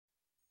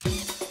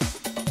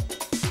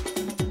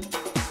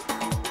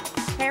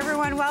Hey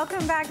everyone,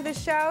 welcome back to the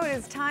show. It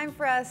is time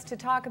for us to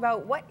talk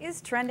about what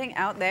is trending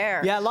out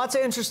there. Yeah, lots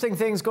of interesting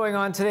things going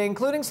on today,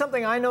 including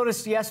something I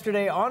noticed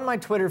yesterday on my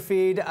Twitter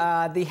feed, the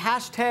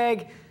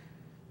hashtag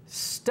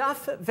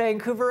Stuff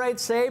Vancouverites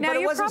Say, now, but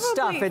it wasn't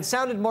stuff. It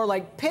sounded more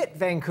like Pit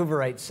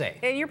Vancouverites Say.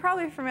 You're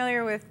probably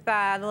familiar with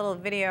the little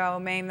video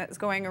meme that's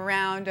going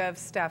around of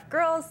stuff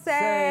girls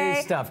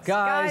say, stuff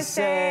guys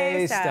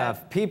say,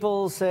 stuff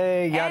people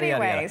say, yada,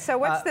 yada, yada. So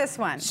what's this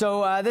one?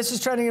 So this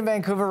is trending in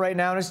Vancouver right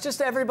now, and it's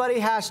just everybody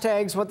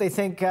hashtags what they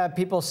think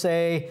people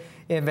say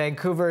in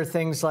Vancouver.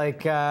 Things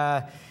like,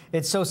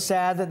 it's so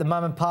sad that the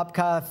mom and pop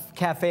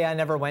cafe I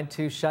never went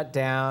to shut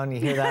down. You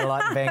hear that a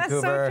lot in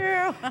Vancouver.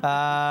 That's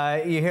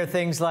so true. You hear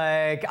things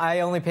like, I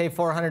only pay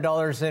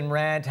 $400 in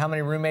rent. How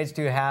many roommates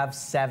do you have?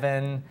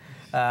 7.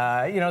 You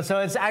know,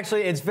 so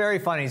it's very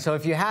funny. So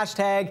if you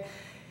hashtag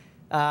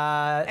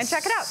and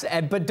check it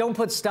out. But don't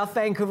put stuff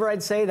Vancouver,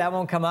 I'd say. That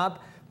won't come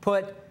up.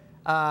 Put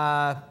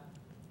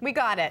we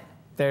got it.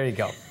 There you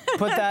go.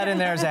 Put that in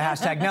there as a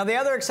hashtag. Now, the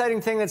other exciting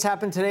thing that's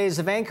happened today is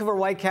the Vancouver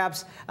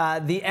Whitecaps.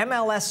 The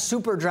MLS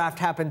Super Draft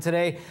happened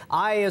today.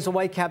 I, as a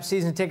Whitecaps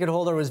season ticket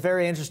holder, was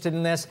very interested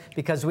in this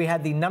because we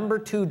had the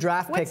 #2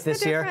 draft pick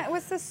this year.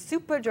 What's the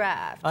Super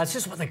Draft? It's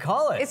just what they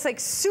call it. It's like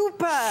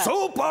super.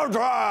 Super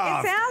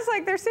Draft! It sounds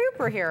like they're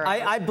superheroes.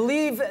 I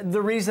believe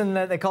the reason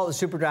that they call it the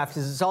Super Draft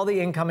is it's all the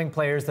incoming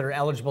players that are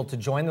eligible to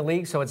join the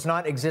league, so it's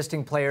not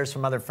existing players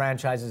from other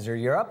franchises or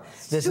Europe.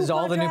 This is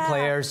all the new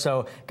players,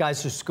 so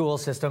guys through school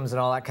systems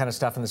and all that kind of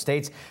stuff in the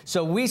States.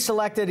 So we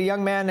selected a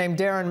young man named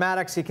Darren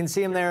Maddox. You can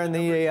see him there in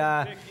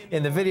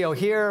the video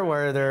here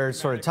where they're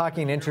sort of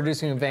talking and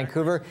introducing him in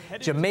Vancouver.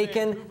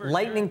 Jamaican,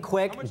 lightning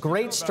quick,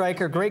 great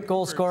striker, great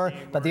goal scorer.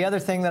 But the other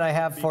thing that I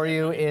have for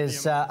you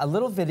is a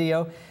little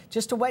video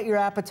just to whet your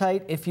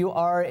appetite if you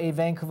are a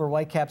Vancouver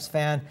Whitecaps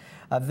fan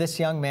of this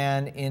young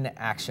man in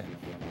action.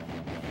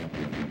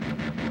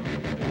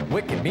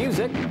 Wicked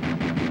music.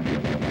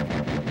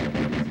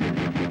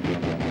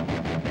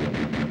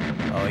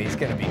 Oh, he's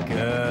gonna be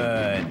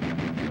good.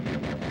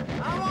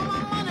 I want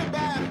my money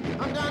back.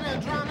 I'm down there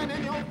drowning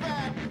in your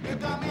fat. You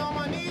got me on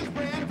my knees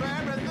praying for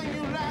everything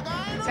you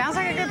lack. Sounds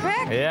like a good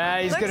pick.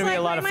 Yeah, he's going to be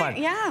a lot of fun.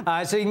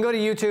 Yeah. So you can go to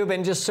YouTube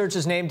and just search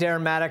his name,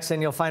 Darren Maddox,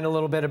 and you'll find a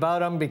little bit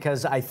about him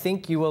because I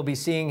think you will be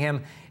seeing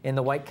him in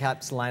the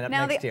Whitecaps lineup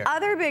next year. Now, the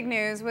other big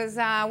news was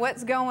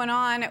what's going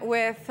on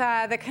with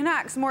the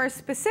Canucks, more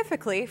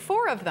specifically,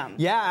 4 of them.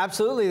 Yeah,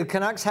 absolutely. The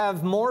Canucks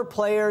have more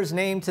players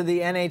named to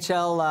the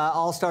NHL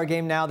All-Star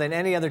game now than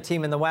any other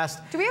team in the West.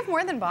 Do we have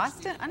more than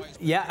Boston?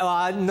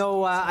 Yeah,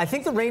 no, I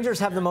think the Rangers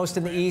have the most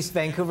in the East.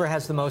 Vancouver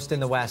has the most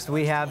in the West.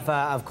 We have,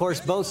 of course,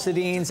 both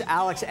Sedins,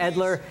 Alex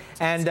Edler,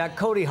 and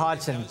Cody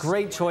Hodgson.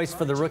 Great choice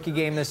for the rookie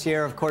game this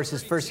year. Of course,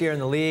 his first year in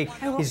the league.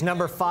 He's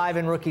 #5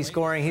 in rookie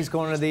scoring. He's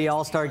going to the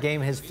All-Star game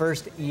his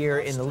first year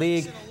in the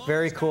league.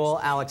 Very cool.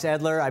 Alex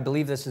Edler, I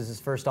believe this is his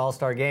first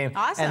All-Star game.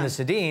 Awesome. And the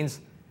Sedins,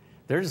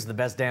 they're just the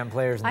best damn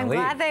players in the league.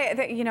 I'm glad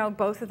they, you know,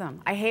 both of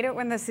them. I hate it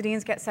when the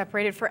Sedins get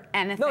separated for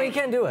anything. No, you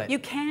can't do it. You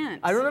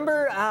can't. I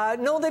remember,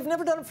 no, they've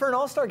never done it for an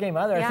All-Star game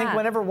either. Yeah. I think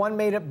whenever one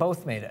made it,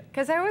 both made it.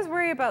 Because I always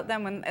worry about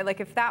them when, like,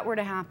 if that were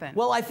to happen.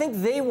 Well, I think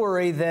they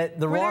worry that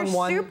the wrong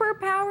one... Will their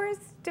superpowers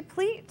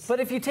deplete? But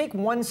if you take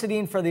one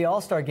Sedin for the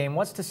All-Star game,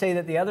 what's to say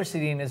that the other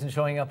Sedin isn't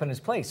showing up in his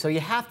place? So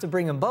you have to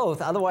bring them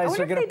both, otherwise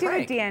they're going to prank. I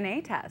wonder if they do a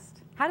DNA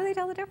test. How do they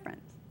tell the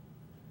difference?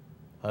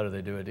 How do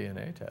they do a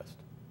DNA test?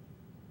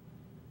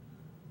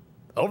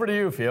 Over to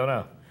you,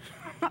 Fiona.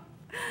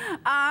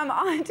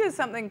 On to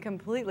something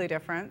completely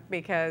different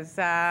because,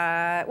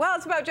 well,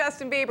 it's about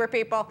Justin Bieber,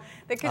 people.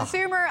 The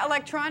Consumer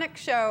Electronics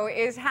Show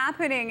is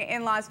happening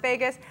in Las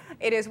Vegas.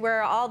 It is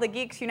where all the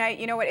geeks unite.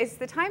 You know what? It's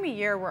the time of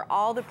year where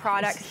all the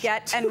products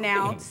get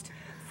announced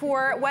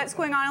for what's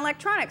going on in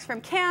electronics, from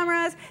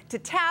cameras to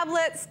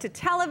tablets to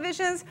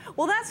televisions.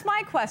 Well, that's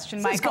my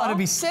question, Michael. It's got to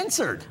be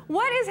censored.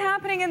 What is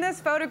happening in this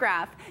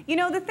photograph? You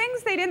know, the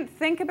things they didn't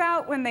think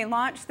about when they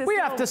launched this. We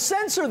have to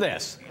censor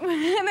this.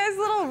 When this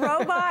little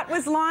robot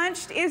was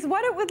launched is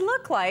what it would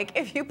look like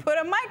if you put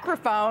a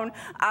microphone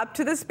up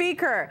to the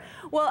speaker.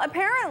 Well,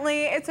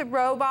 apparently it's a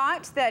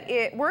robot that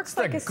it works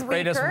like a speaker. It's the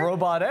greatest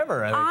robot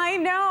ever, I think. I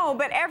know,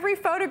 but every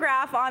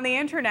photograph on the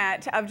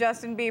internet of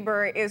Justin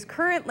Bieber is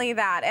currently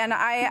that. And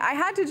I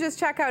had to just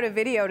check out a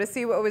video to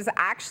see what was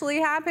actually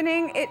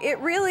happening. It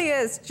really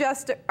is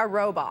just a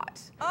robot.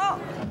 Oh!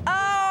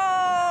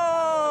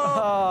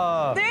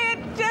 It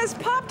just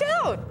popped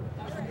out.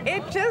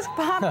 It just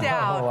popped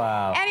out.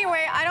 Wow.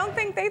 Anyway, I don't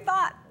think they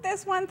thought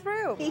this one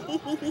through.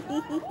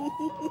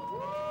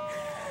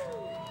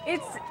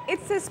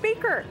 It's a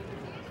speaker.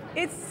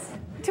 It's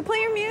to play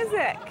your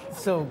music.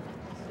 So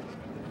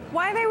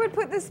why they would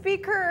put the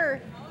speaker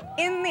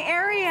in the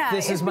area?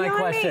 This is my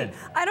question. Me.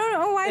 I don't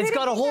know why. It's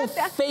got a whole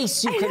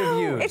face you could have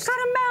used. It's got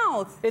a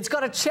mouth. It's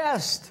got a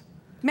chest.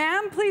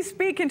 Ma'am, please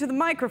speak into the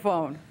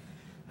microphone.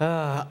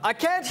 I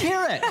can't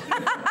hear it.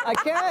 I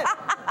can't.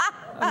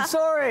 I'm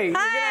sorry. You're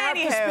going to have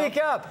to speak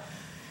up.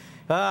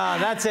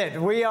 That's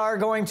it. We are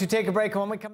going to take a break when we come back.